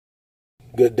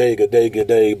Good day, good day, good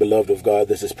day, beloved of God.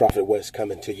 This is Prophet West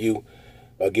coming to you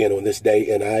again on this day,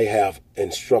 and I have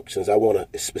instructions. I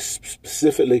want to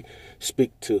specifically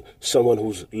speak to someone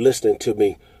who's listening to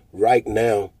me right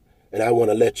now, and I want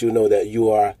to let you know that you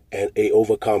are an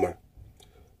overcomer.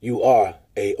 You are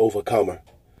a overcomer.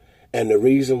 And the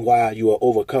reason why you are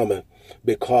overcomer,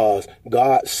 because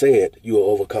God said you are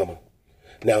overcomer.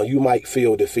 Now, you might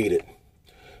feel defeated.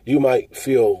 You might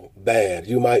feel bad.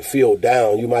 You might feel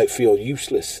down. You might feel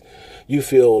useless. You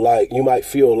might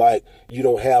feel like you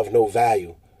don't have no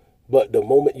value. But the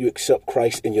moment you accept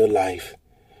Christ in your life,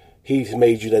 He's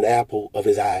made you an apple of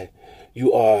His eye.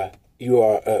 You are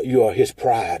His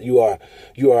pride. You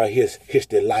are His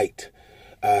delight.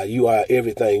 You are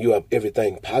everything. You are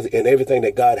everything positive, and everything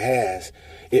that God has,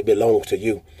 it belongs to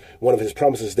you. One of His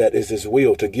promises that is His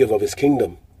will to give of His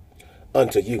kingdom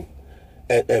unto you.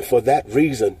 And for that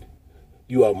reason,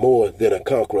 you are more than a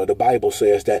conqueror. The Bible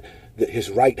says that His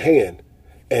right hand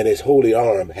and His holy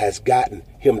arm has gotten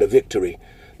Him the victory.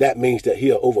 That means that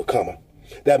He's an overcomer.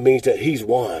 That means that He's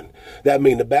won. That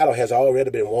means the battle has already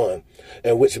been won.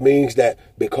 And which means that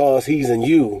because He's in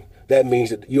you, that means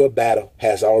that your battle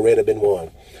has already been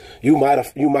won. You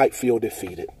might feel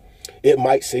defeated. It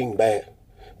might seem bad,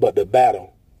 but the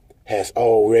battle has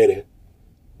already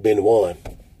been won.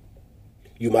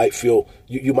 You might feel,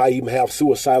 you might even have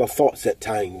suicidal thoughts at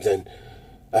times. And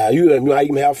you might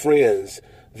even have friends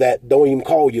that don't even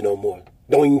call you no more,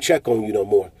 don't even check on you no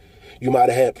more. You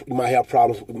might have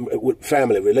problems with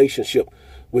family, relationship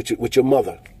with your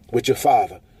mother, with your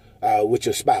father, with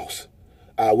your spouse,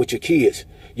 with your kids.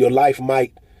 Your life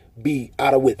might be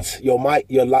out of wits. Your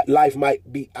life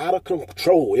might be out of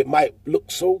control. It might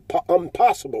look so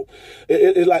impossible.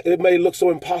 It may look so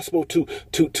impossible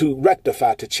to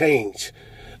rectify, to change.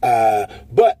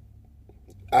 But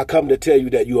I come to tell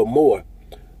you that you are more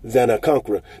than a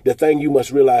conqueror. The thing you must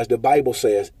realize, the Bible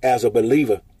says, as a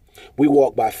believer, we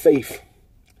walk by faith,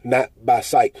 not by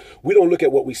sight. We don't look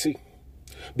at what we see,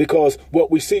 because what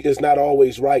we see is not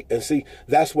always right. And see,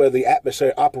 that's where the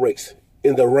adversary operates,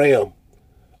 in the realm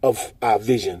of our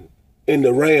vision, in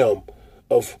the realm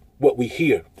of what we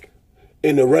hear,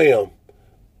 in the realm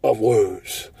of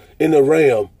words, in the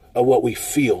realm of what we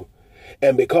feel.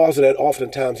 And because of that,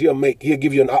 oftentimes he'll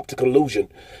give you an optical illusion,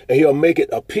 and he'll make it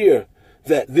appear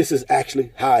that this is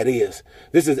actually how it is.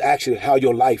 This is actually how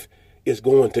your life is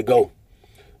going to go.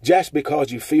 Just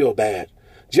because you feel bad,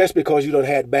 just because you done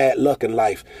had bad luck in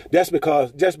life, just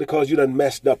because you done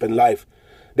messed up in life,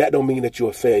 that don't mean that you're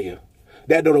a failure.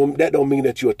 That don't mean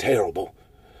that you're terrible.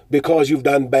 Because you've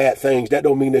done bad things, that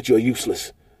don't mean that you're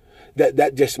useless.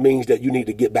 That just means that you need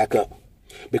to get back up.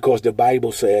 Because the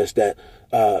Bible says that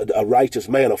a righteous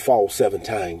man will fall 7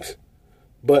 times,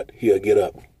 but he'll get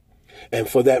up. And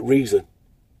for that reason,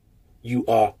 you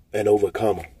are an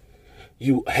overcomer.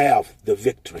 You have the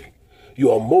victory.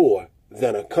 You are more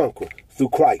than a conqueror through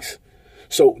Christ.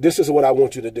 So this is what I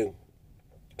want you to do.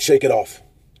 Shake it off.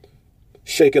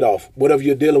 Shake it off. Whatever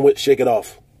you're dealing with, shake it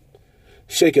off.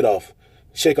 Shake it off.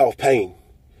 Shake off pain.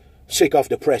 Shake off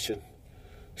depression.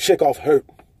 Shake off hurt.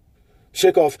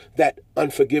 Shake off that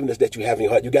unforgiveness that you have in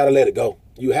your heart. You got to let it go.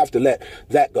 You have to let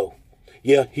that go.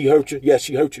 Yeah, he hurt you. Yes,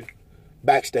 she hurt you.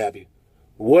 Backstab you.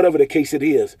 Whatever the case it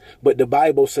is. But the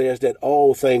Bible says that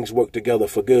all things work together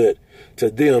for good to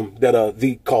them that are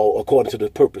the called according to the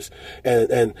purpose,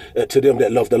 and to them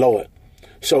that love the Lord.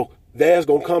 So there's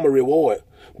going to come a reward.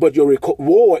 But your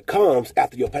reward comes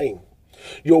after your pain.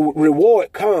 Your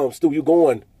reward comes through you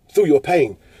going through your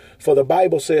pain. For the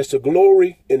Bible says to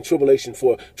glory in tribulation,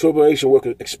 for tribulation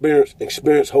worketh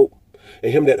experience hope,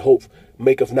 and him that hope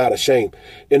maketh not ashamed.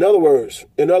 In other words,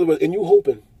 and you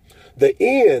hoping the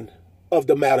end of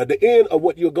the matter, the end of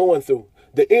what you're going through,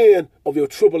 the end of your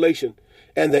tribulation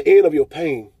and the end of your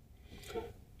pain,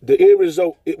 the end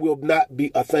result, it will not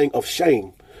be a thing of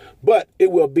shame, but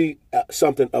it will be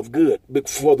something of good.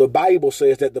 For the Bible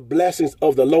says that the blessings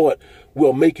of the Lord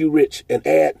will make you rich and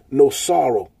add no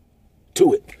sorrow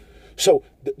to it. So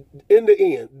in the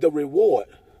end, the reward,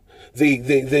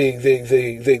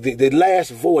 the last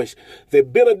voice, the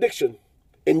benediction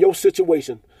in your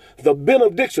situation, the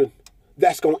benediction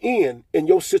that's going to end in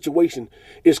your situation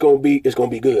is going to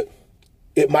be good.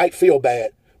 It might feel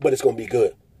bad, but it's going to be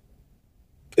good.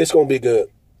 It's going to be good.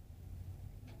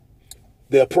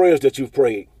 There are prayers that you've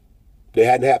prayed. They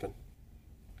hadn't happened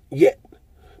yet,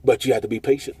 but you have to be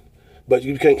patient. But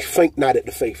you can't faint not at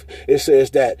the faith. It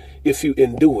says that if you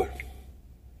endure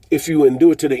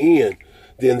to the end,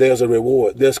 then there's a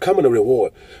reward. There's coming a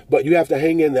reward. But you have to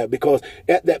hang in there, because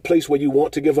at that place where you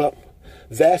want to give up,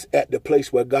 that's at the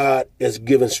place where God is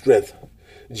giving strength.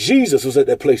 Jesus was at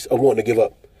that place of wanting to give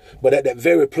up. But at that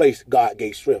very place, God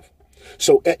gave strength.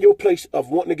 So at your place of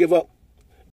wanting to give up,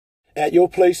 at your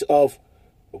place of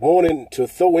wanting to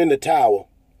throw in the towel,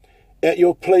 at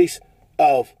your place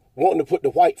of wanting to put the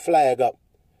white flag up,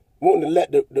 wanting to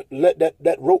let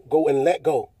that rope go and let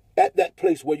go, at that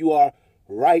place where you are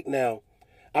right now,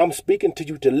 I'm speaking to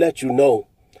you to let you know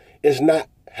it's not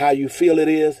how you feel it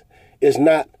is. It's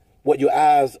not what your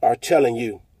eyes are telling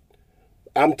you.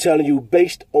 I'm telling you,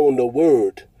 based on the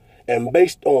word and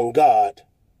based on God,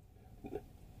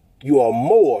 you are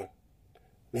more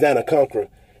than a conqueror.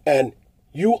 And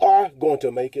you are going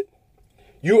to make it.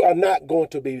 You are not going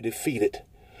to be defeated.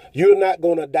 You're not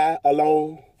going to die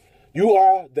alone. You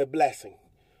are the blessing.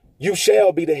 You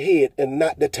shall be the head and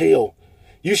not the tail.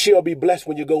 You shall be blessed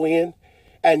when you go in,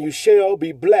 and you shall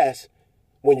be blessed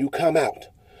when you come out.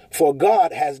 For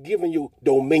God has given you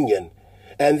dominion.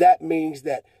 And that means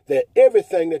that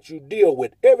everything that you deal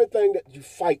with, everything that you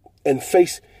fight and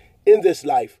face in this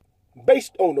life,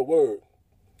 based on the word,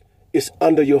 is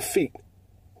under your feet.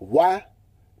 Why?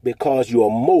 Because you are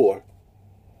more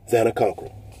than a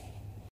conqueror.